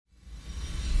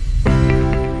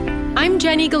I'm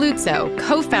Jenny Galuzzo,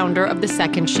 co-founder of The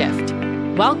Second Shift.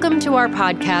 Welcome to our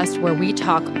podcast where we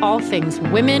talk all things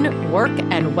women, work,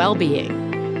 and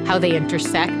well-being, how they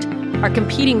intersect, our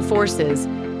competing forces,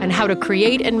 and how to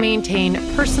create and maintain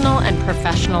personal and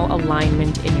professional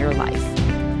alignment in your life.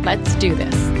 Let's do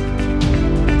this.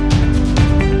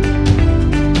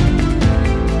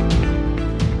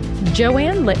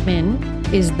 Joanne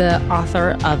Lipman is the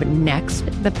author of Next,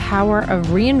 The Power of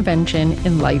Reinvention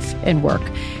in Life and Work.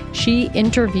 She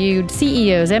interviewed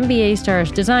CEOs, MBA stars,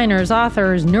 designers,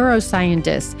 authors,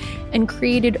 neuroscientists, and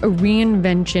created a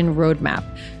reinvention roadmap.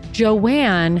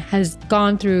 Joanne has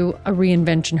gone through a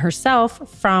reinvention herself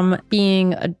from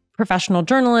being a professional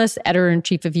journalist,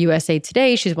 editor-in-chief of USA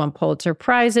Today. She's won Pulitzer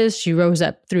Prizes. She rose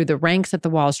up through the ranks at the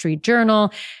Wall Street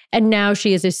Journal. And now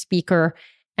she is a speaker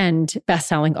and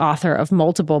best-selling author of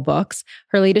multiple books.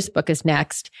 Her latest book is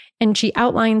Next. And she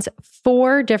outlines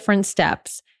 4 different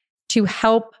steps to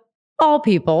help all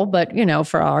people, but,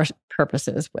 for our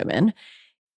purposes, women,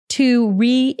 to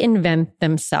reinvent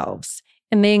themselves.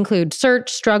 And they include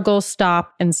search, struggle,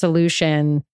 stop, and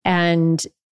solution. And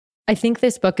I think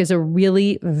this book is a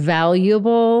really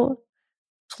valuable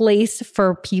place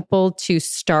for people to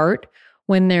start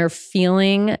when they're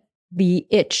feeling the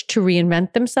itch to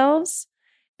reinvent themselves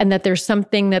and that there's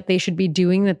something that they should be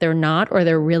doing that they're not, or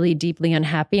they're really deeply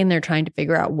unhappy and they're trying to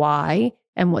figure out why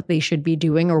and what they should be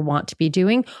doing or want to be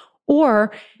doing.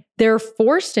 Or they're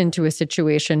forced into a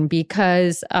situation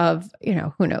because of,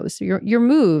 who knows, you're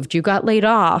moved, you got laid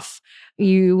off,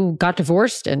 you got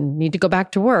divorced and need to go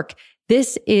back to work.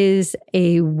 This is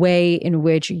a way in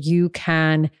which you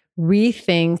can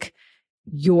rethink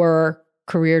your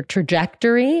career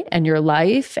trajectory and your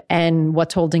life and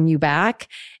what's holding you back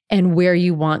and where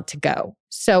you want to go.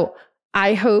 So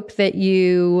I hope that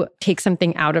you take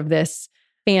something out of this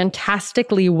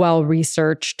fantastically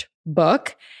well-researched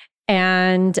book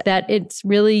and that it's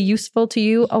really useful to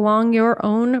you along your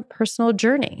own personal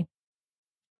journey.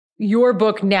 Your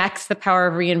book, Next, The Power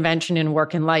of Reinvention in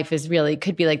Work and Life,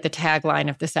 could be like the tagline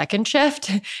of The Second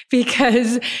Shift,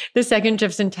 because The Second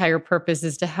Shift's entire purpose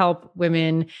is to help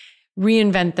women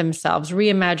reinvent themselves,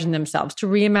 reimagine themselves, to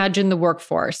reimagine the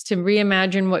workforce, to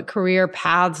reimagine what career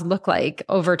paths look like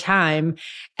over time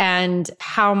and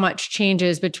how much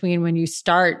changes between when you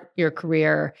start your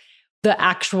career, the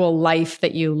actual life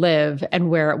that you live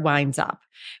and where it winds up,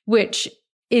 which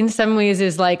in some ways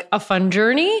is like a fun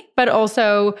journey, but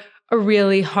also a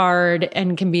really hard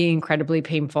and can be incredibly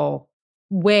painful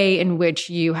way in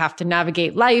which you have to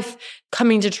navigate life,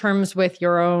 coming to terms with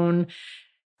your own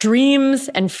dreams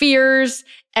and fears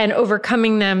and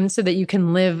overcoming them so that you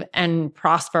can live and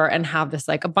prosper and have this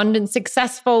like abundant,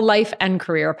 successful life and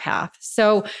career path.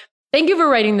 So thank you for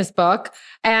writing this book.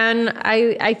 And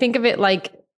I think of it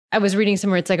like, I was reading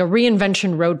somewhere, it's like a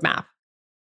reinvention roadmap.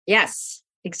 Yes,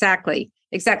 exactly.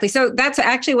 Exactly. So that's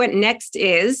actually what Next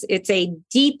is. It's a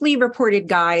deeply reported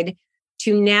guide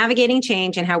to navigating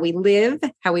change and how we live,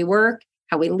 how we work,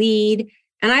 how we lead.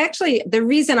 And the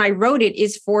reason I wrote it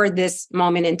is for this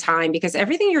moment in time, because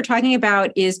everything you're talking about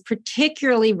is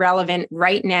particularly relevant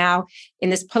right now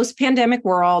in this post-pandemic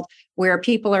world where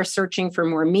people are searching for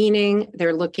more meaning.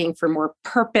 They're looking for more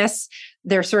purpose.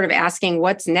 They're sort of asking,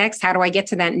 what's next? How do I get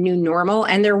to that new normal?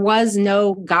 And there was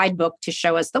no guidebook to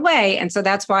show us the way. And so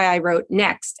that's why I wrote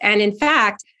Next. And in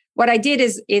fact, what I did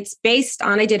is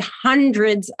I did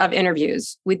hundreds of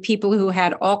interviews with people who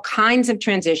had all kinds of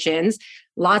transitions,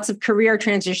 lots of career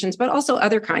transitions, but also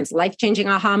other kinds, life-changing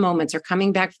aha moments, or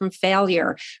coming back from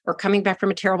failure, or coming back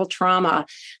from a terrible trauma.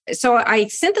 So I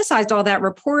synthesized all that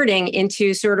reporting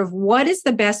into sort of what is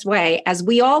the best way, as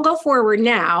we all go forward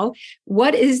now,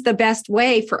 what is the best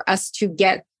way for us to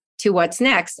get to what's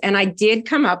next? And I did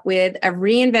come up with a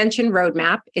reinvention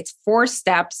roadmap. It's 4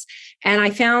 steps. And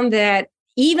I found that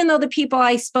even though the people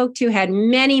I spoke to had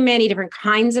many, many different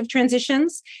kinds of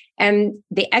transitions, and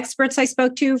the experts I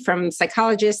spoke to, from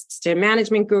psychologists to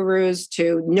management gurus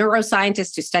to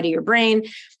neuroscientists who study your brain,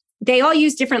 they all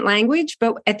use different language.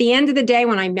 But at the end of the day,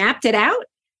 when I mapped it out,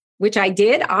 which I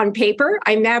did on paper,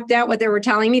 I mapped out what they were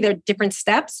telling me, their different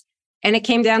steps. And it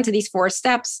came down to these 4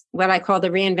 steps, what I call the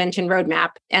reinvention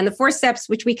roadmap. And the 4 steps,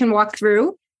 which we can walk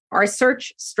through, are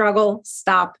search, struggle,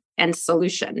 stop, and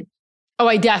solution. Oh,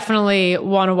 I definitely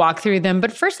want to walk through them.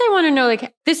 But first I want to know,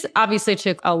 this obviously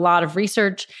took a lot of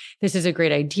research. This is a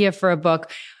great idea for a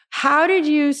book. How did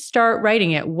you start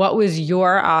writing it? What was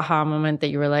your aha moment that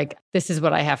you were like, this is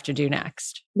what I have to do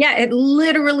next? Yeah, it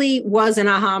literally was an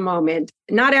aha moment.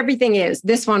 Not everything is.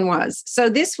 This one was.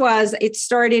 So it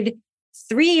started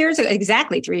 3 years ago,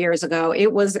 exactly 3 years ago.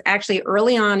 It was actually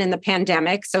early on in the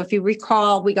pandemic. So if you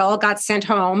recall, we all got sent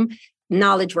home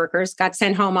knowledge workers, got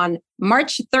sent home on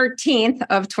March 13th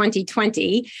of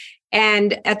 2020.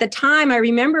 And at the time, I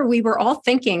remember we were all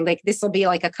thinking like, this will be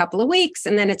like a couple of weeks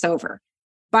and then it's over.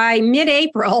 By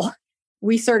mid-April,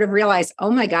 we sort of realized,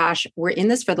 oh my gosh, we're in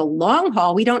this for the long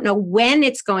haul. We don't know when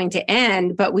it's going to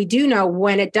end, but we do know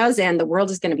when it does end, the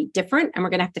world is going to be different and we're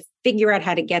going to have to figure out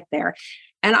how to get there.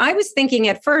 And I was thinking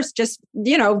at first, just,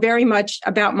 very much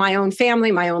about my own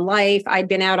family, my own life. I'd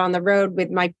been out on the road with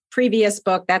my previous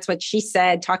book. That's what she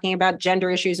said, talking about gender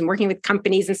issues and working with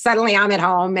companies. And suddenly I'm at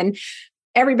home and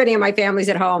everybody in my family's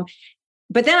at home.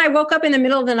 But then I woke up in the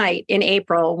middle of the night in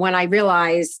April when I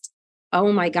realized,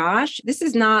 oh my gosh, this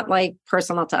is not like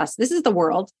personal to us. This is the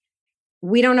world.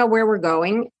 We don't know where we're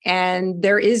going. And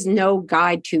there is no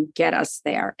guide to get us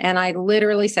there. And I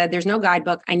literally said, there's no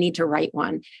guidebook. I need to write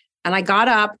one. And I got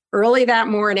up early that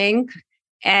morning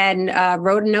and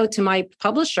wrote a note to my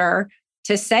publisher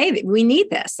to say that we need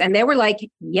this. And they were like,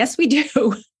 yes, we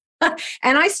do.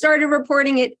 And I started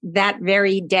reporting it that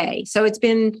very day. So it's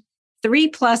been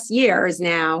 3+ years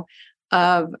now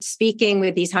of speaking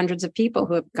with these hundreds of people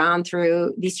who have gone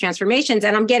through these transformations.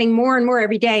 And I'm getting more and more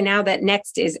every day now that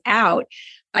Next is out.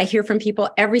 I hear from people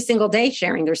every single day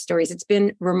sharing their stories. It's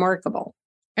been remarkable.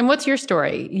 And what's your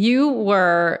story? You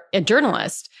were a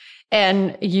journalist.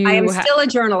 And I am still a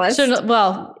journalist.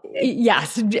 Well,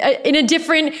 yes, in a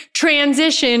different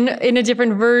transition, in a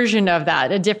different version of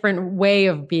that, a different way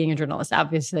of being a journalist.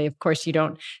 Obviously, of course, you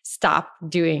don't stop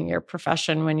doing your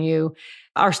profession when you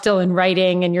are still in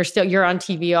writing and you're on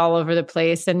TV all over the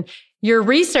place and you're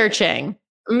researching.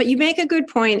 You make a good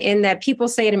point in that people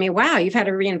say to me, wow, you've had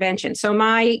a reinvention. So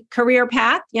my career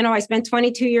path, I spent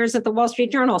 22 years at the Wall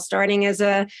Street Journal, starting as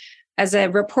a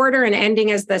reporter and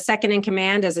ending as the second in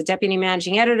command as a deputy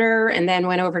managing editor, and then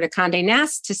went over to Condé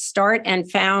Nast to start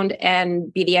and found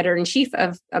and be the editor-in-chief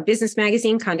of a business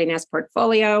magazine, Condé Nast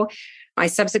Portfolio. I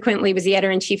subsequently was the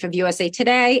editor-in-chief of USA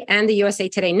Today and the USA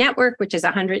Today Network, which is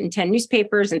 110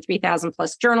 newspapers and 3,000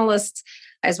 plus journalists,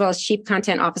 as well as chief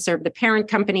content officer of the parent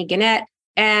company, Gannett.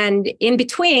 And in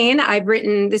between, I've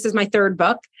written, this is my third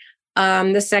book.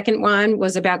 The second one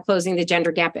was about closing the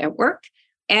gender gap at work.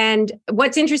 And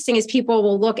what's interesting is people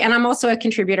will look, and I'm also a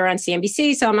contributor on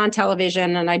CNBC, so I'm on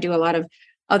television and I do a lot of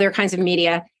other kinds of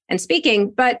media and speaking,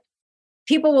 but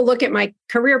people will look at my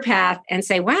career path and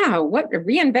say, wow, what a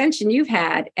reinvention you've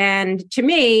had. And to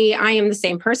me, I am the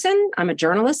same person. I'm a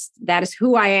journalist. That is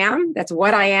who I am. That's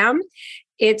what I am.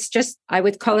 It's just, I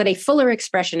would call it a fuller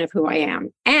expression of who I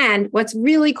am. And what's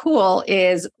really cool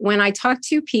is when I talk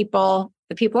to people,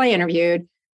 the people I interviewed,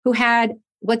 who had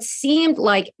what seemed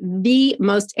like the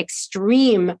most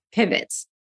extreme pivots,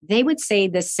 they would say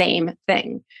the same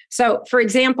thing. So, for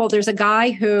example, there's a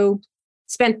guy who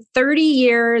spent 30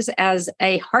 years as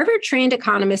a Harvard-trained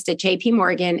economist at JP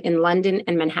Morgan in London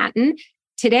and Manhattan.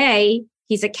 Today,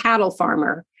 he's a cattle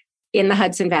farmer in the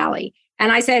Hudson Valley.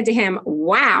 And I said to him,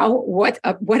 wow, what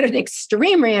an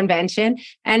extreme reinvention.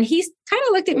 And he kind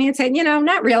of looked at me and said,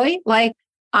 not really. Like,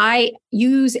 I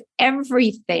use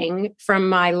everything from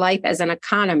my life as an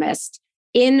economist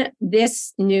in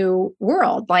this new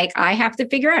world. Like, I have to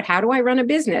figure out, how do I run a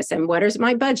business and what is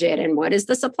my budget and what is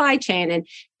the supply chain and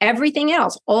everything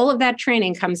else. All of that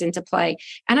training comes into play.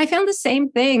 And I found the same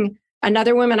thing.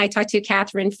 Another woman I talked to,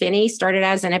 Catherine Finney, started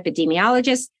as an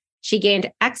epidemiologist. She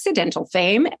gained accidental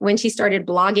fame when she started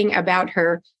blogging about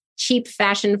her cheap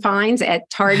fashion finds at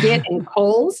Target and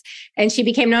Kohl's. And she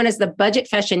became known as the budget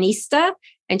fashionista.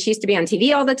 And she used to be on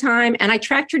TV all the time. And I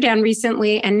tracked her down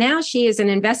recently. And now she is an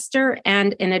investor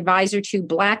and an advisor to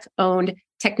Black-owned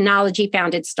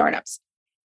technology-founded startups.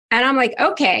 And I'm like,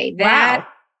 okay, wow.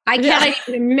 I can't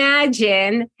even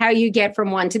imagine how you get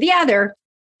from one to the other.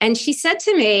 And she said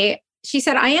to me,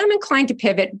 I am inclined to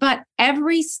pivot, but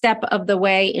every step of the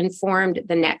way informed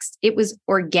the next. It was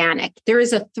organic. There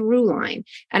is a through line.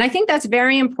 And I think that's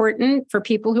very important for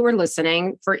people who are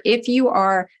listening, for if you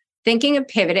are thinking of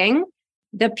pivoting.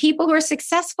 The people who are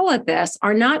successful at this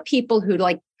are not people who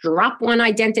drop one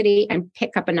identity and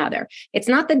pick up another. It's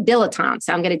not the dilettantes.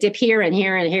 I'm going to dip here and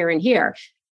here and here and here.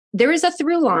 There is a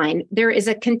through line. There is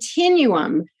a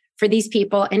continuum for these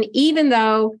people. And even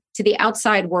though to the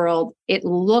outside world, it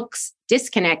looks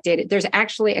disconnected, there's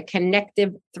actually a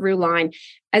connective through line.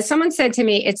 As someone said to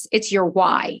me, it's your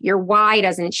why. Your why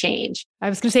doesn't change. I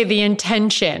was going to say the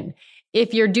intention.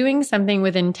 If you're doing something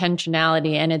with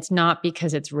intentionality and it's not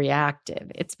because it's reactive,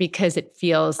 it's because it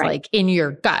feels like in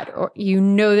your gut, or you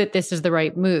know that this is the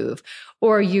right move,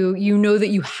 or you know that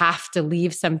you have to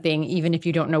leave something even if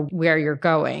you don't know where you're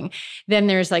going, then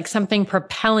there's something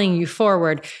propelling you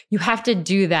forward. You have to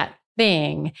do that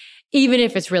thing, even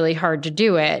if it's really hard to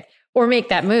do it, or make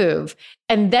that move.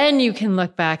 And then you can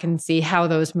look back and see how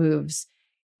those moves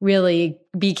really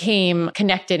became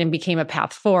connected and became a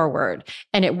path forward.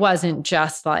 And it wasn't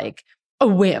just like a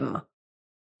whim.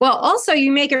 Well, also,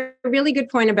 you make a really good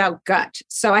point about gut.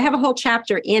 So I have a whole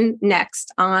chapter in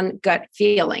Next on gut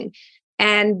feeling.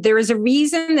 And there is a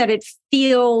reason that it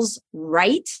feels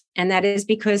right. And that is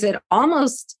because it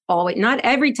almost always, not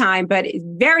every time, but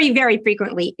very, very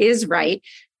frequently is right.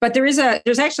 But there's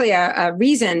actually a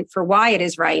reason for why it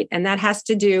is right. And that has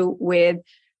to do with,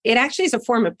 it actually is a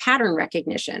form of pattern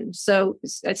recognition. So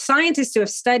scientists who have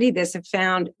studied this have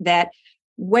found that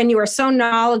when you are so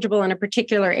knowledgeable in a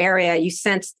particular area, you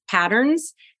sense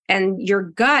patterns, and your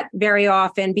gut very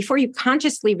often, before you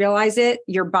consciously realize it,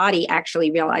 your body actually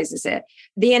realizes it.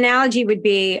 The analogy would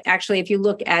be actually, if you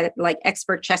look at like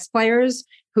expert chess players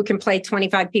who can play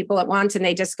 25 people at once and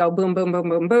they just go boom, boom, boom,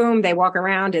 boom, boom. They walk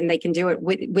around and they can do it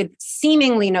with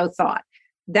seemingly no thought.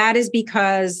 That is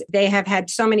because they have had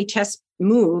so many chess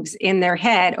moves in their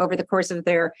head over the course of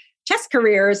their chess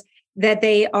careers that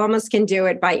they almost can do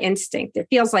it by instinct. It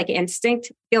feels like instinct,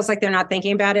 feels like they're not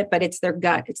thinking about it, but it's their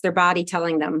gut, it's their body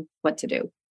telling them what to do.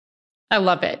 I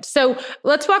love it. So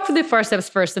let's walk through the 4 steps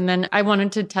first. And then I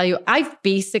wanted to tell you, I've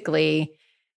basically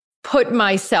put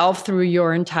myself through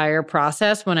your entire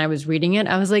process when I was reading it.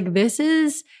 I was like, this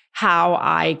is how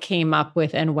I came up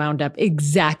with and wound up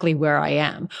exactly where I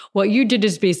am. What you did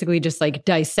is basically just like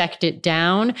dissect it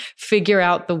down, figure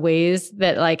out the ways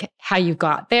that like how you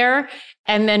got there,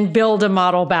 and then build a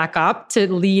model back up to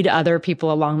lead other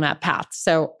people along that path.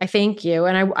 So I thank you.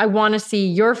 And I want to see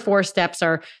your 4 steps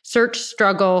are search,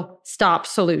 struggle, stop,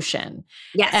 solution.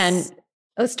 Yes. And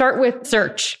let's start with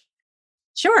search.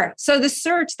 Sure. So the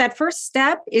search, that first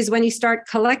step is when you start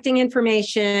collecting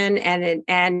information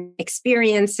and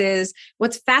experiences.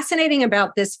 What's fascinating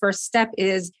about this first step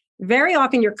is very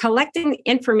often you're collecting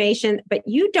information, but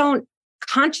you don't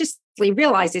consciously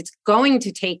realize it's going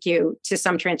to take you to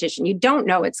some transition. You don't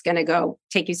know it's going to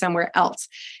take you somewhere else.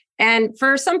 And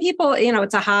for some people,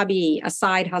 it's a hobby, a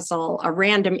side hustle, a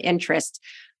random interest.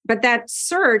 But that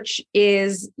search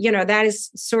is, that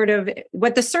is sort of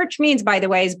what the search means, by the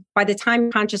way, is by the time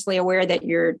you're consciously aware that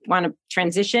you want to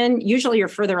transition, usually you're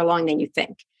further along than you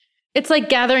think. It's like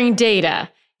gathering data.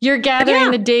 You're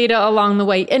gathering the data along the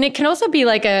way. And it can also be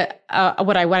like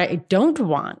what I don't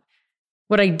want.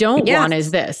 What I don't want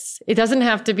is this. It doesn't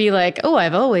have to be like, oh,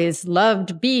 I've always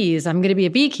loved bees, I'm going to be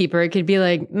a beekeeper. It could be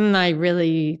like, I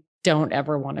really don't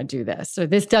ever want to do this. So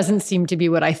this doesn't seem to be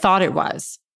what I thought it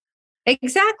was.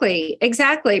 Exactly.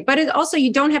 But it also,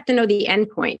 you don't have to know the end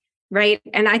point, right?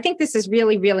 And I think this is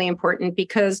really, really important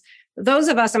because those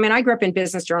of us, I grew up in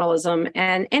business journalism,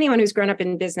 and anyone who's grown up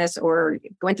in business or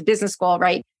went to business school,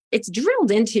 right? It's drilled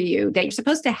into you that you're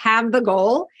supposed to have the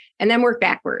goal and then work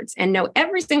backwards and know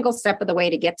every single step of the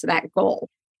way to get to that goal.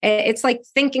 It's like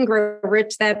Think and Grow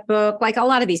Rich, that book, like a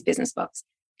lot of these business books.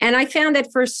 And I found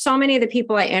that for so many of the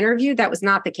people I interviewed, that was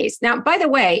not the case. Now, by the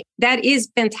way, that is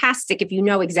fantastic if you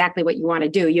know exactly what you want to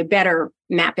do. You better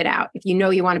map it out. If you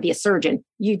know you want to be a surgeon,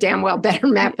 you damn well better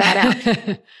map that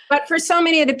out. But for so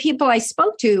many of the people I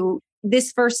spoke to,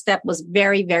 this first step was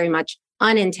very, very much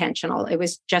unintentional. It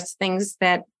was just things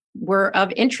that were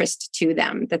of interest to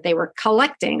them, that they were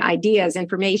collecting ideas,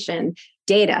 information,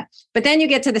 data. But then you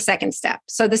get to the second step.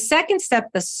 So the second step,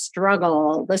 the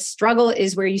struggle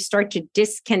is where you start to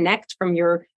disconnect from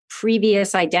your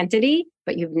previous identity,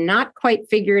 but you've not quite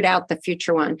figured out the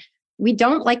future one. We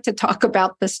don't like to talk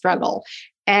about the struggle,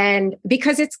 and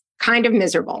because it's kind of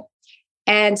miserable.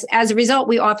 And as a result,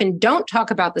 we often don't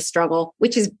talk about the struggle,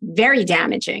 which is very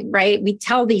damaging, right? We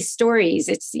tell these stories.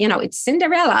 It's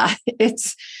Cinderella,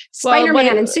 it's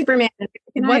Spider-Man and Superman.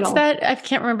 What's that? I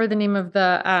can't remember the name of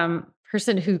the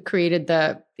person who created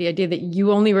the idea that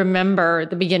you only remember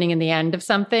the beginning and the end of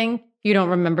something. You don't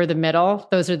remember the middle.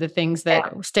 Those are the things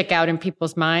that stick out in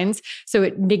people's minds. So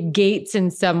it negates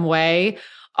in some way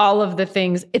all of the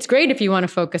things. It's great if you want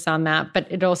to focus on that, but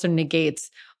it also negates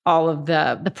all of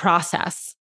the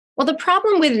process. Well, the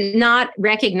problem with not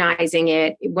recognizing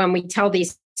it when we tell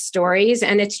these stories,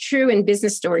 and it's true in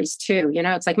business stories too,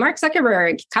 it's like Mark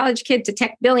Zuckerberg, college kid to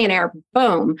tech billionaire,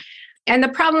 boom. And the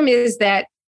problem is that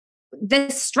the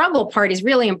struggle part is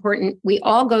really important. We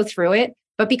all go through it,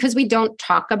 but because we don't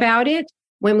talk about it,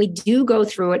 when we do go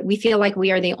through it, we feel like we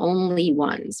are the only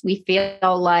ones. We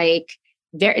feel like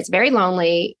it's very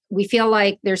lonely. We feel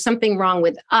like there's something wrong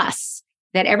with us,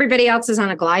 that everybody else is on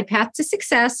a glide path to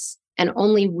success and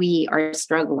only we are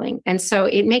struggling. And so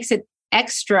it makes it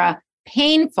extra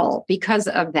painful because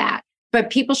of that. But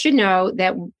people should know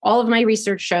that all of my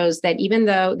research shows that even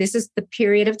though this is the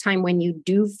period of time when you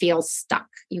do feel stuck,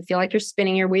 You feel like you're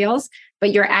spinning your wheels,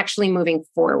 but you're actually moving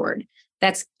forward.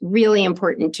 That's really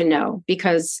important to know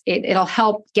because it'll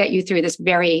help get you through this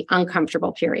very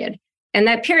uncomfortable period. And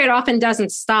that period often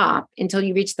doesn't stop until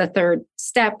you reach the third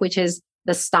step, which is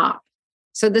the stop.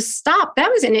 So the stop, that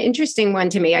was an interesting one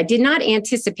to me. I did not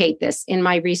anticipate this in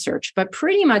my research, but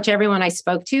pretty much everyone I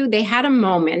spoke to, they had a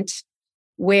moment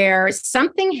where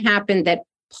something happened that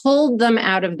pulled them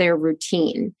out of their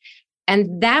routine.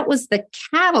 And that was the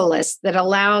catalyst that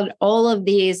allowed all of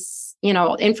these,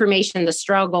 information, the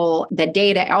struggle, the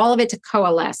data, all of it to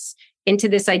coalesce into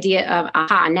this idea of,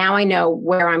 aha, now I know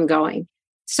where I'm going.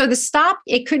 So the stop,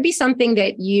 it could be something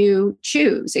that you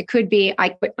choose. It could be, I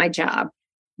quit my job,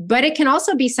 but it can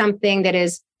also be something that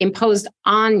is imposed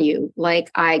on you,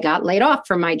 like I got laid off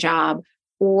from my job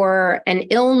or an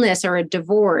illness or a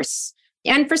divorce.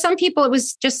 And for some people, it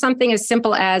was just something as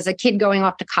simple as a kid going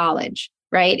off to college,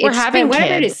 right? Or having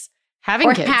kids. Having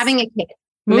a kid.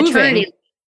 Moving. Maternity.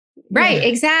 Right,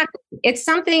 exactly. It's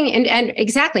something, and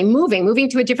exactly, moving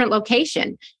to a different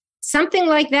location. Something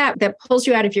like that pulls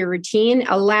you out of your routine,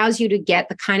 allows you to get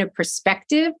the kind of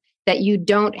perspective that you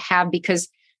don't have because,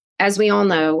 as we all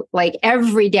know, like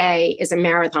every day is a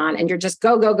marathon and you're just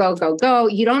go, go, go, go, go.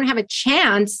 You don't have a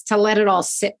chance to let it all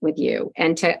sit with you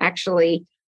and to actually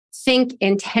think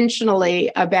intentionally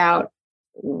about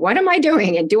what am I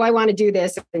doing? And do I want to do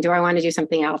this? And do I want to do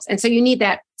something else? And so you need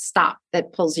that stop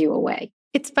that pulls you away.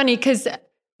 It's funny because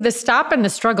the stop and the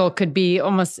struggle could be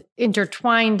almost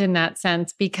intertwined in that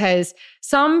sense because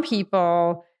some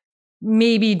people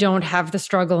maybe don't have the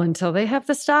struggle until they have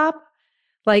the stop.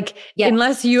 Like, yes.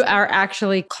 Unless you are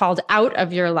actually called out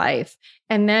of your life.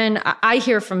 And then I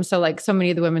hear from so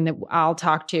many of the women that I'll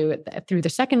talk to through the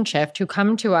second shift who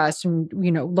come to us and,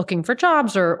 looking for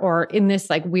jobs or in this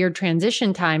weird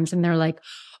transition times. And they're like,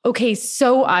 okay,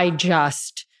 so I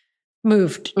just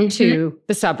moved to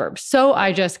the suburbs. So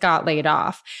I just got laid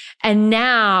off. And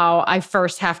now I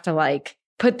first have to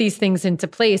put these things into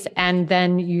place. And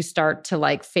then you start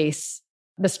to face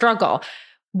the struggle.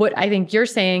 What I think you're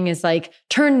saying is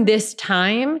turn this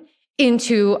time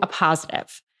into a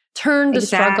positive. Turn the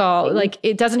struggle.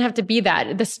 It doesn't have to be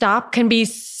that. The stop can be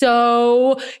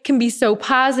so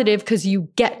positive because you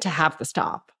get to have the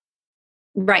stop.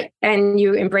 Right. And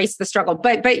you embrace the struggle.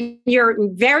 But your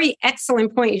very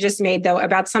excellent point you just made, though,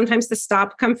 about sometimes the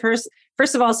stop come first.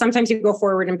 First of all, sometimes you go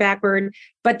forward and backward,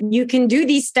 but you can do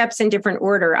these steps in different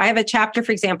order. I have a chapter,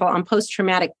 for example, on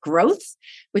post-traumatic growth,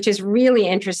 which is really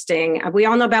interesting. We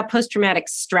all know about post-traumatic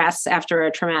stress after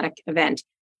a traumatic event,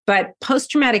 but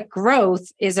post-traumatic growth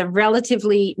is a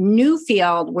relatively new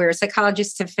field where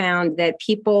psychologists have found that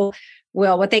people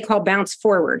will what they call bounce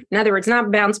forward. In other words,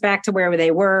 not bounce back to wherever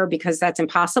they were because that's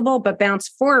impossible, but bounce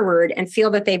forward and feel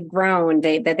that they've grown,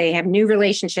 that they have new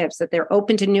relationships, that they're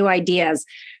open to new ideas.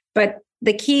 But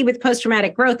the key with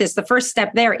post-traumatic growth is the first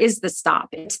step there is the stop.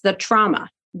 It's the trauma.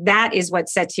 That is what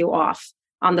sets you off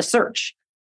on the search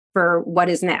for what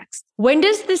is next. When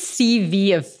does the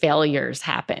CV of failures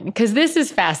happen? Because this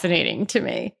is fascinating to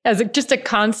me as just a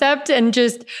concept and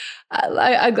just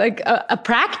a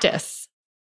practice.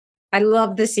 I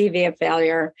love the CV of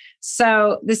failure.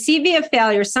 So the CV of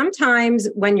failure, sometimes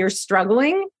when you're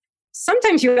struggling,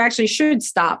 sometimes you actually should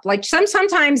stop.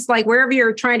 Sometimes wherever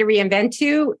you're trying to reinvent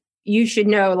to, you should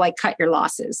know, cut your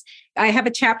losses. I have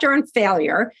a chapter on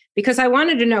failure because I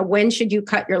wanted to know when should you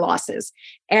cut your losses.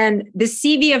 And the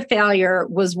CV of failure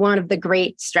was one of the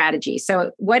great strategies.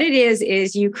 So what it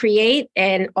is you create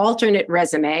an alternate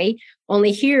resume.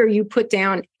 Only here you put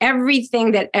down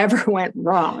everything that ever went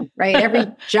wrong, right? Every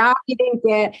job you didn't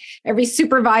get, every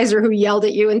supervisor who yelled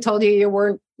at you and told you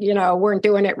weren't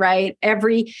doing it right.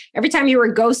 Every time you were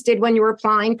ghosted when you were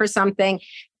applying for something.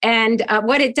 And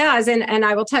what it does, and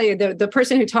I will tell you, the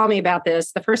person who told me about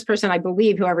this, the first person I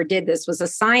believe who ever did this was a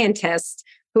scientist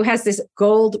who has this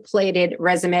gold-plated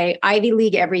resume, Ivy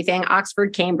League everything,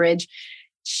 Oxford, Cambridge.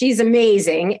 She's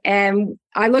amazing. And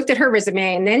I looked at her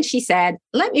resume and then she said,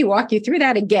 let me walk you through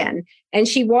that again. And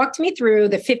she walked me through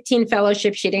the 15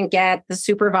 fellowships she didn't get, the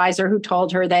supervisor who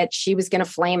told her that she was going to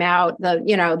flame out,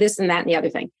 this and that and the other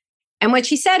thing. And what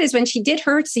she said is when she did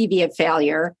her CV of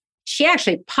failure, she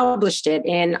actually published it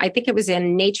in, I think it was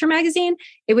in Nature magazine.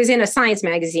 It was in a science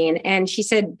magazine. And she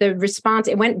said the response,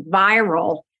 it went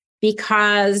viral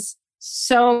because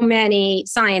so many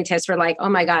scientists were like, oh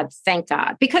my God, thank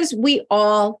God, because we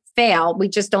all fail. We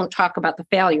just don't talk about the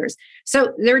failures.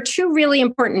 So there are two really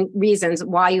important reasons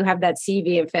why you have that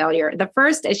CV of failure. The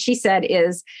first, as she said,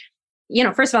 is,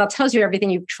 first of all, it tells you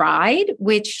everything you've tried,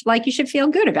 which you should feel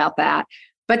good about that.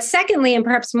 But secondly, and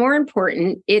perhaps more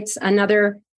important, it's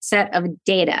another set of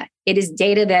data. It is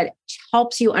data that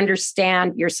helps you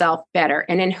understand yourself better.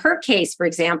 And in her case, for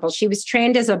example, she was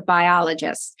trained as a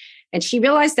biologist, and she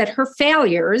realized that her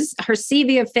failures, her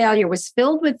CV of failure was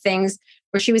filled with things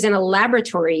where she was in a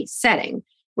laboratory setting,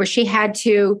 where she had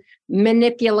to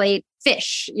manipulate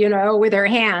fish, with her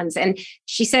hands. And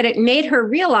she said it made her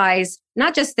realize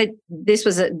not just that this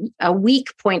was a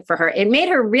weak point for her, it made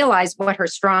her realize what her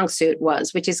strong suit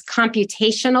was, which is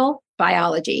computational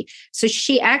biology. So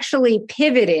she actually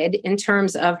pivoted in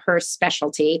terms of her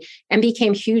specialty and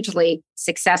became hugely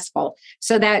successful.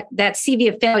 So that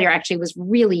CV of failure actually was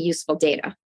really useful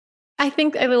data. I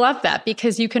think I love that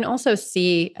because you can also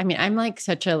see, I'm like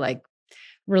such a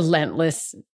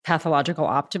relentless pathological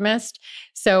optimist.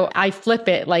 So I flip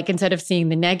it, instead of seeing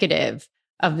the negative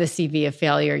of the CV of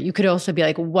failure, you could also be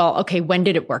like, well, okay, when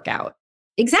did it work out?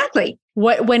 Exactly.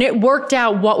 When it worked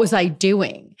out, what was I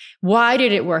doing? Why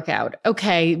did it work out?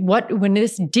 Okay, when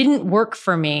this didn't work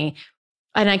for me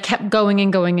and I kept going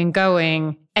and going and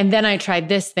going, and then I tried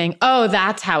this thing, oh,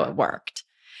 that's how it worked.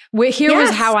 Here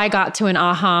was how I got to an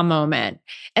aha moment,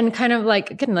 and kind of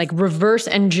reverse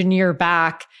engineer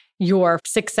back your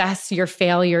success, your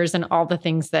failures, and all the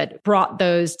things that brought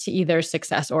those to either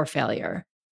success or failure.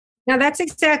 Now, that's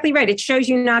exactly right. It shows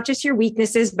you not just your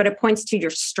weaknesses, but it points to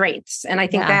your strengths. And I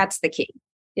think that's the key.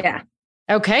 Yeah.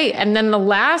 Okay. And then the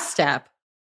last step,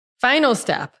 final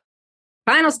step,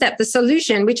 the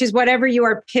solution, which is whatever you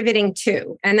are pivoting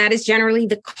to. And that is generally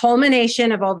the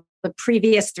culmination of all the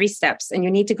previous 3 steps. And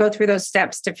you need to go through those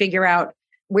steps to figure out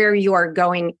where you are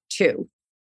going to.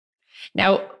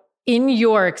 Now, in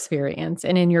your experience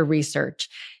and in your research,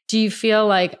 do you feel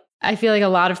like, I feel like a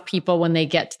lot of people, when they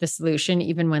get to the solution,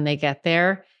 even when they get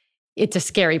there, it's a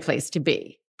scary place to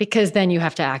be because then you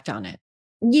have to act on it.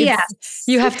 Yes.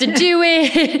 You have to do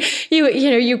it.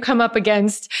 You come up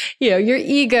against, your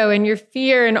ego and your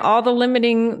fear and all the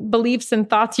limiting beliefs and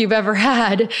thoughts you've ever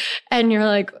had. And you're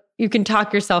like, you can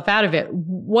talk yourself out of it.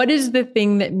 What is the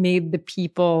thing that made the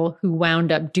people who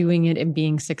wound up doing it and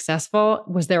being successful?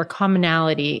 Was there a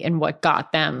commonality in what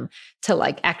got them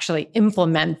to actually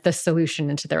implement the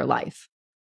solution into their life?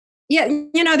 Yeah,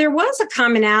 there was a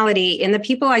commonality in the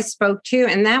people I spoke to,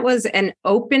 and that was an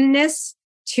openness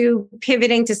to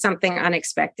pivoting to something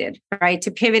unexpected, right?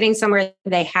 To pivoting somewhere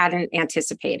they hadn't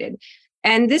anticipated.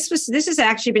 And this has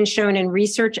actually been shown in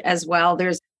research as well.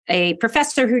 There's a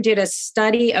professor who did a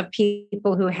study of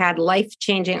people who had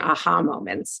life-changing aha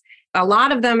moments. A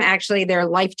lot of them, actually, their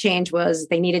life change was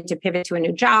they needed to pivot to a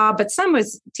new job, but some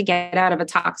was to get out of a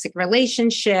toxic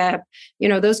relationship,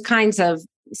 those kinds of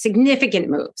significant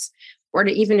moves, or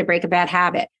to break a bad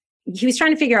habit. He was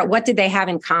trying to figure out what did they have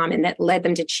in common that led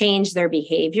them to change their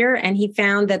behavior. And he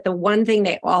found that the one thing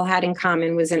they all had in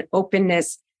common was an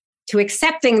openness to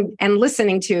accepting and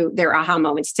listening to their aha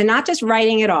moments, to not just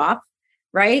writing it off,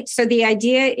 right? So the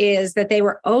idea is that they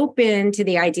were open to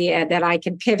the idea that I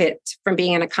could pivot from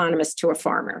being an economist to a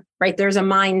farmer, right? There's a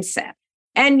mindset.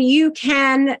 And you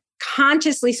can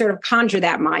consciously sort of conjure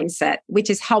that mindset, which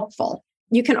is helpful.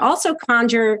 You can also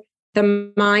conjure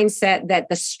the mindset that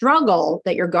the struggle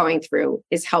that you're going through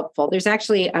is helpful. There's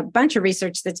actually a bunch of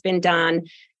research that's been done,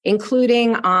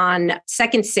 including on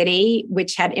Second City,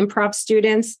 which had improv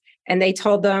students, and they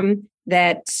told them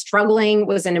that struggling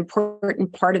was an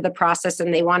important part of the process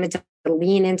and they wanted to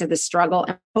lean into the struggle,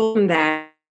 and told them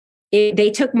that they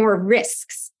took more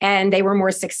risks and they were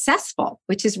more successful,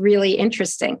 which is really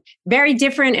interesting. Very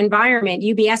different environment.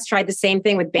 UBS tried the same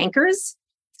thing with bankers.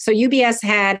 So UBS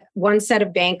had one set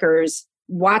of bankers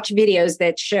watch videos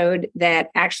that showed that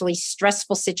actually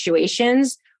stressful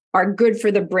situations are good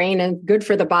for the brain and good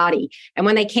for the body. And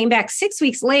when they came back 6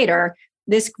 weeks later,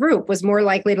 this group was more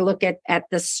likely to look at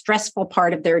the stressful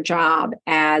part of their job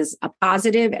as a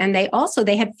positive. And they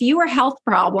had fewer health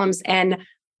problems and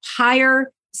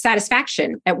higher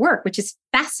satisfaction at work, which is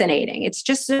fascinating. It's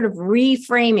just sort of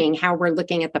reframing how we're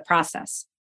looking at the process.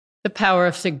 The power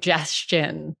of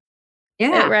suggestion.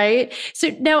 Yeah. Right. So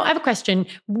now I have a question.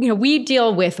 We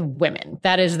deal with women.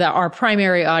 That is our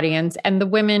primary audience. And the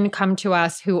women come to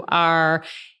us who are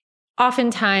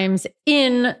oftentimes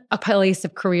in a place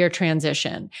of career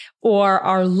transition or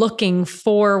are looking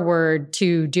forward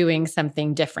to doing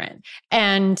something different.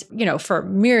 And, for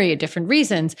myriad different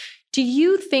reasons. Do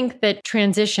you think that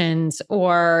transitions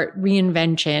or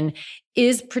reinvention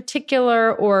is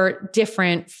particular or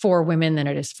different for women than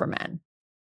it is for men?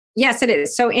 Yes, it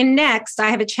is. So in Next, I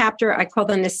have a chapter I call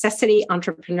the Necessity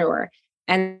Entrepreneur.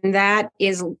 And that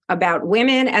is about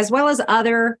women as well as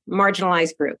other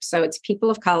marginalized groups. So it's people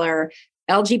of color,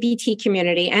 LGBT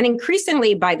community, and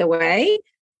increasingly, by the way,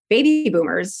 baby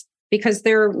boomers because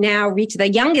the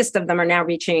youngest of them are now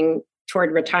reaching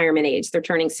toward retirement age. They're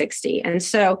turning 60. And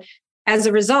so as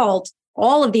a result,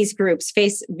 all of these groups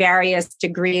face various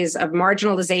degrees of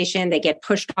marginalization. They get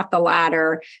pushed off the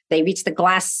ladder. They reach the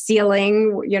glass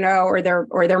ceiling, or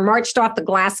they're marched off the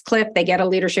glass cliff. They get a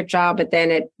leadership job, but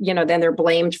then then they're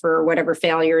blamed for whatever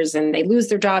failures and they lose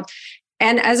their job.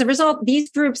 And as a result, these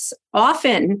groups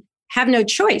often have no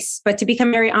choice but to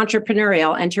become very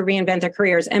entrepreneurial and to reinvent their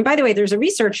careers. And by the way, there's a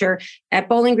researcher at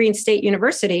Bowling Green State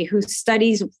University who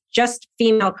studies just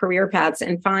female career paths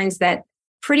and finds that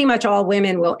pretty much all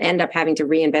women will end up having to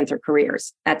reinvent their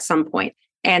careers at some point,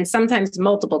 and sometimes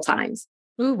multiple times.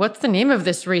 Ooh, what's the name of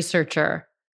this researcher?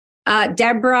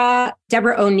 Deborah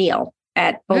O'Neill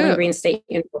at Bowling Green State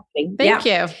University. Thank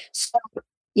you. So,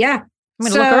 yeah. I'm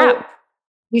going to look her up.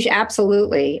 You should,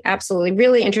 absolutely.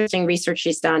 Really interesting research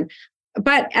she's done.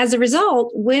 But as a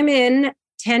result, women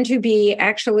tend to be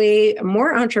actually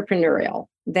more entrepreneurial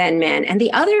than men. And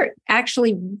the other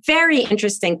actually very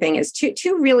interesting thing is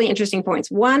two really interesting points.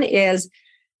 One is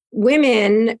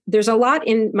women, there's a lot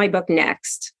in my book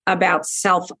Next about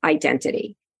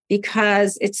self-identity,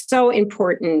 because it's so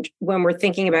important when we're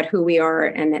thinking about who we are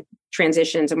and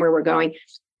transitions and where we're going.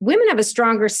 Women have a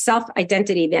stronger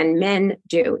self-identity than men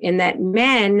do, in that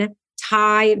men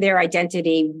tie their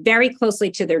identity very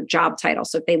closely to their job title.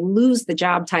 So if they lose the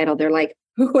job title, they're like,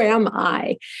 who am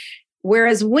I?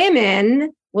 Whereas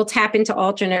women will tap into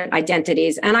alternate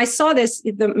identities. And I saw this,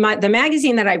 the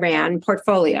magazine that I ran,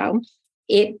 Portfolio,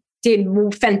 it did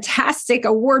fantastic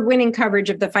award-winning coverage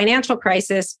of the financial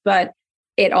crisis, but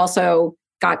it also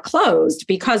got closed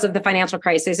because of the financial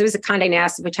crisis. It was a Condé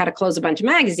Nast, which had to close a bunch of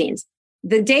magazines.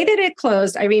 The day that it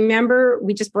closed, I remember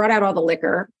we just brought out all the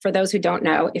liquor. For those who don't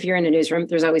know, if you're in a newsroom,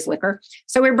 there's always liquor.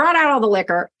 So we brought out all the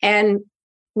liquor and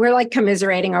we're like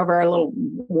commiserating over a little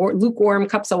lukewarm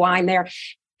cups of wine there.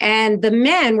 And the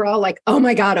men were all like, oh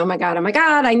my God,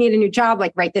 I need a new job,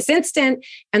 like right this instant.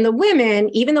 And the women,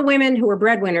 even the women who were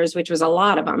breadwinners, which was a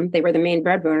lot of them, they were the main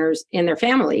breadwinners in their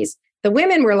families. The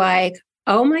women were like,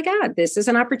 oh my God, this is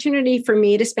an opportunity for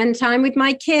me to spend time with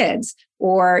my kids.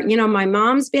 Or, my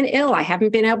mom's been ill. I haven't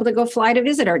been able to go fly to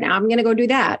visit her. Now I'm going to go do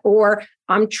that. Or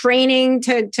I'm training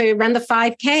to run the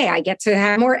 5K. I get to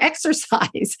have more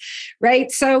exercise,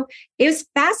 right? So it was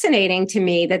fascinating to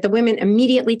me that the women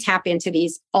immediately tap into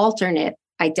these alternate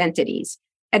identities.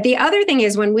 And the other thing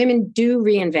is when women do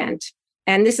reinvent,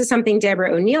 and this is something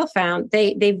Deborah O'Neill found,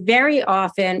 they very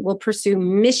often will pursue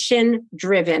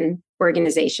mission-driven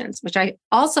organizations, which I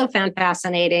also found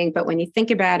fascinating. But when you think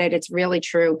about it, it's really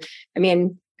true. I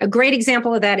mean, a great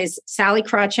example of that is Sally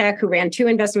Krawcheck, who ran 2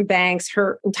 investment banks.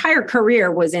 Her entire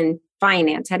career was in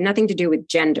finance, had nothing to do with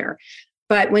gender.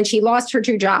 But when she lost her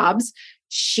 2 jobs,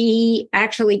 she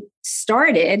actually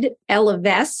started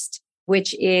Ellevest,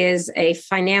 which is a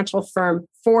financial firm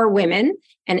for women,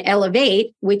 and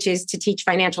Elevate, which is to teach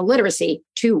financial literacy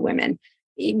to women.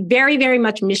 Very, very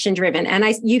much mission driven. And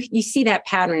you see that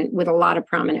pattern with a lot of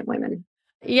prominent women.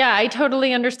 Yeah, I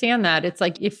totally understand that. It's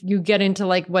like if you get into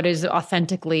like what is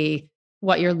authentically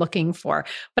what you're looking for.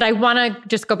 But I want to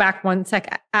just go back one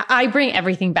sec. I bring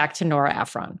everything back to Nora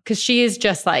Ephron because she is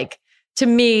just like, to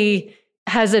me,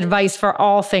 has advice for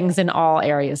all things in all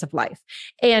areas of life.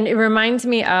 And it reminds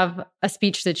me of a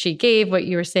speech that she gave, what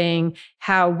you were saying,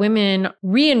 how women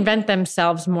reinvent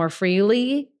themselves more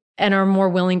freely and are more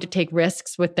willing to take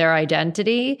risks with their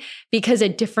identity because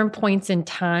at different points in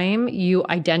time, you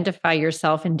identify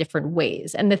yourself in different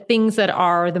ways. And the things that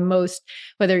are the most,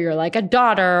 whether you're like a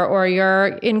daughter or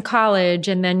you're in college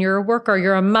and then you're a worker,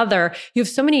 you're a mother, you have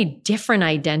so many different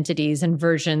identities and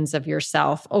versions of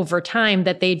yourself over time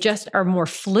that they just are more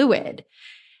fluid.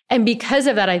 And because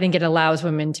of that, I think it allows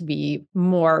women to be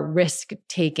more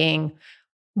risk-taking.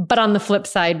 But on the flip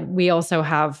side, we also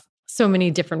have so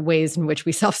many different ways in which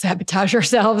we self-sabotage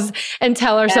ourselves and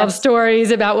tell ourselves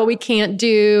stories about what we can't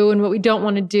do and what we don't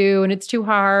want to do. And it's too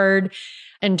hard.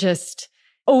 And just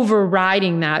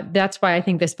overriding that. That's why I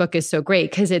think this book is so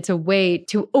great, because it's a way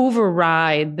to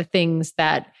override the things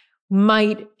that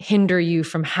might hinder you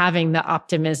from having the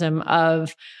optimism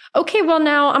of, okay, well,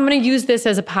 now I'm going to use this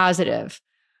as a positive.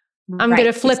 I'm going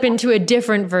to flip into a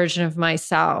different version of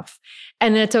myself.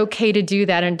 And it's okay to do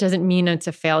that. And it doesn't mean it's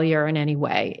a failure in any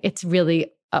way. It's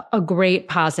really a great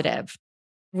positive.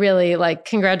 Really, like,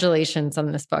 congratulations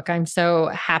on this book. I'm so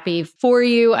happy for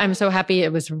you. I'm so happy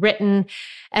it was written.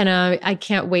 And I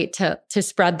can't wait to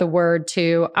spread the word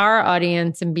to our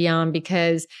audience and beyond,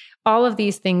 because all of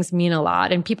these things mean a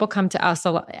lot. And people come to us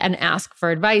a lot and ask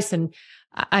for advice. And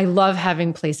I love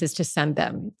having places to send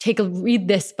them. Read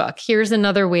this book. Here's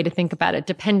another way to think about it,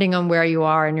 depending on where you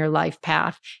are in your life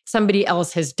path. Somebody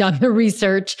else has done the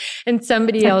research and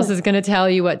somebody else is going to tell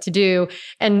you what to do.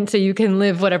 And so you can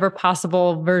live whatever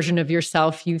possible version of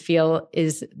yourself you feel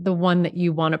is the one that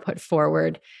you want to put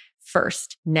forward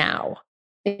first now.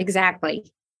 Exactly.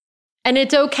 And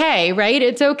it's okay, right?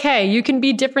 It's okay. You can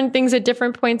be different things at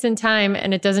different points in time.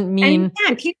 And it doesn't mean...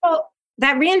 And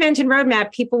that reinvention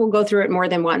roadmap, people will go through it more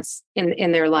than once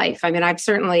in their life. I mean, I've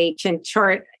certainly can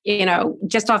chart,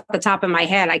 just off the top of my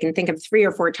head, I can think of 3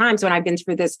 or 4 times when I've been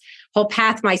through this whole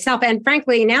path myself. And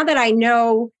frankly, now that I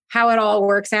know how it all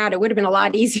works out, it would have been a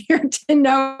lot easier to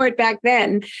know it back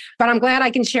then. But I'm glad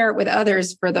I can share it with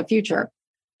others for the future.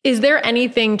 Is there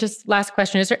anything, just last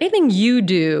question, is there anything you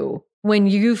do when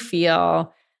you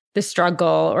feel the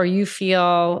struggle or you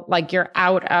feel like you're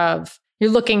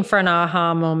looking for an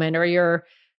aha moment or you're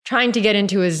trying to get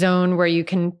into a zone where you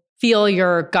can feel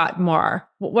your gut more?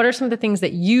 What are some of the things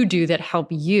that you do that help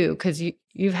you? Because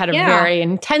you've had a very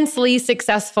intensely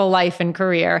successful life and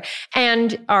career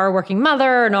and are a working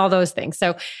mother and all those things.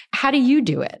 So how do you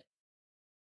do it?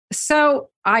 So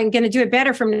I'm going to do it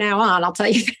better from now on. I'll tell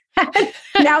you that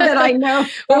now that I know.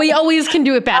 Well, we always can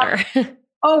do it better.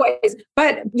 Always.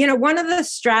 But, one of the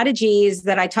strategies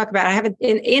that I talk about, I have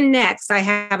in Next, I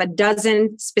have a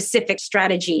dozen specific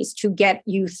strategies to get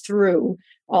you through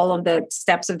all of the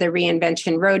steps of the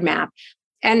reinvention roadmap.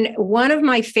 And one of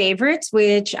my favorites,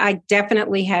 which I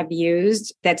definitely have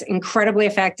used, that's incredibly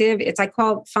effective, I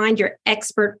call find your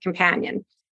expert companion.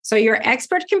 So your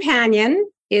expert companion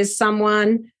is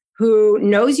someone who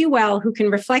knows you well, who can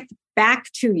reflect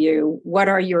back to you what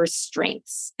are your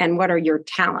strengths and what are your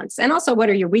talents and also what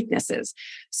are your weaknesses.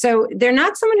 So they're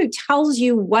not someone who tells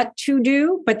you what to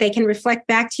do, but they can reflect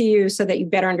back to you so that you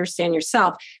better understand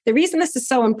yourself. The reason this is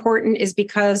so important is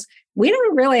because we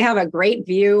don't really have a great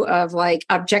view of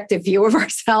objective view of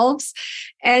ourselves.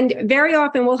 And very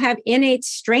often we'll have innate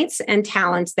strengths and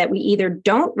talents that we either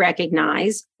don't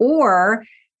recognize, or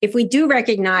if we do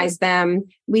recognize them,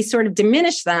 we sort of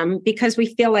diminish them because we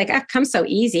feel like, it comes so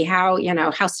easy. How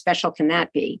special can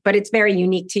that be? But it's very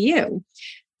unique to you.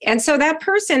 And so that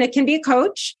person, it can be a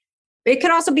coach. It could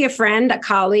also be a friend, a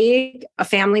colleague, a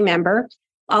family member.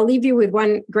 I'll leave you with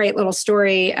one great little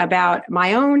story about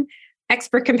my own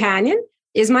expert companion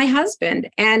is my husband.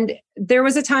 And there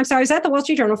was a time, so I was at the Wall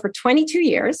Street Journal for 22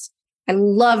 years. I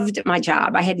loved my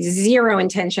job. I had zero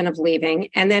intention of leaving.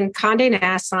 And then Condé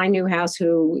Nast, Simon Newhouse,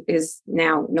 who is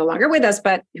now no longer with us,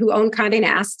 but who owned Condé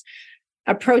Nast,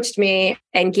 approached me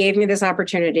and gave me this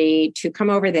opportunity to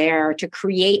come over there to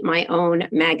create my own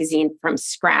magazine from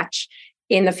scratch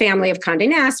in the family of Condé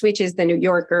Nast, which is the New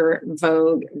Yorker,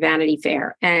 Vogue, Vanity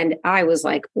Fair. And I was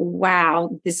like,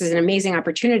 wow, this is an amazing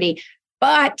opportunity,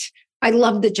 but I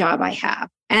love the job I have.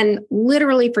 And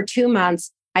literally for 2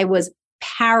 months, I was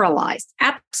paralyzed,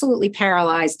 absolutely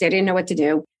paralyzed. I didn't know what to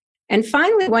do. And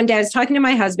finally, one day I was talking to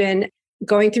my husband,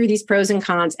 going through these pros and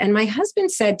cons. And my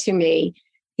husband said to me,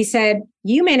 he said,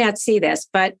 you may not see this,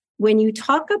 but when you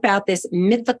talk about this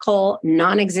mythical,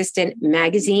 non-existent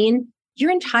magazine, your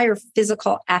entire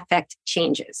physical affect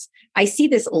changes. I see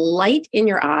this light in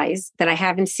your eyes that I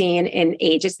haven't seen in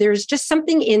ages. There's just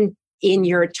something in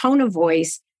your tone of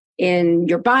voice, in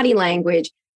your body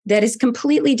language, that is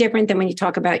completely different than when you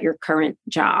talk about your current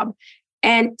job.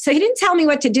 And so he didn't tell me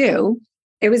what to do.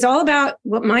 It was all about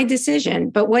my decision.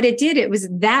 But what it did, it was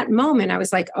that moment, I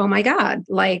was like, oh my God,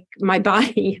 my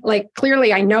body,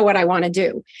 clearly I know what I want to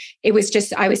do. It was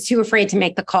just, I was too afraid to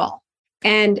make the call.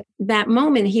 And that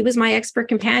moment, he was my expert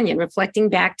companion, reflecting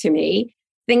back to me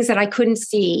things that I couldn't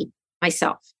see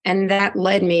myself. And that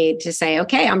led me to say,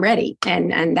 okay, I'm ready.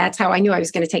 And that's how I knew I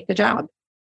was going to take the job.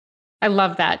 I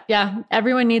love that. Yeah.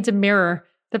 Everyone needs a mirror,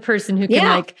 the person who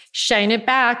can shine it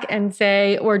back and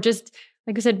say, or just,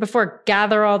 like I said before,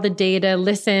 gather all the data,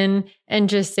 listen, and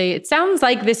just say, it sounds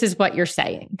like this is what you're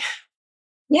saying.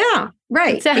 Yeah,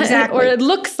 right. Exactly. Or it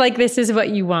looks like this is what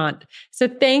you want. So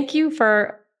thank you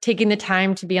for taking the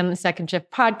time to be on the Second Shift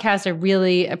podcast. I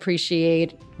really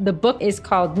appreciate. The book is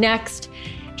called Next,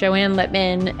 Joanne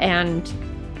Lipman, and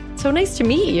so nice to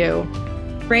meet you.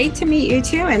 Great to meet you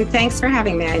too. And thanks for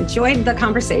having me. I enjoyed the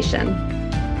conversation.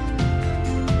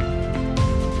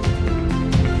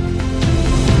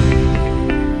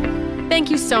 Thank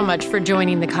you so much for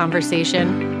joining the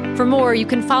conversation. For more, you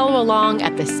can follow along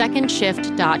at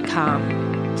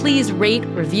thesecondshift.com. Please rate,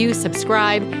 review,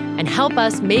 subscribe, and help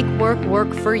us make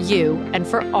work for you and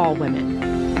for all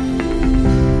women.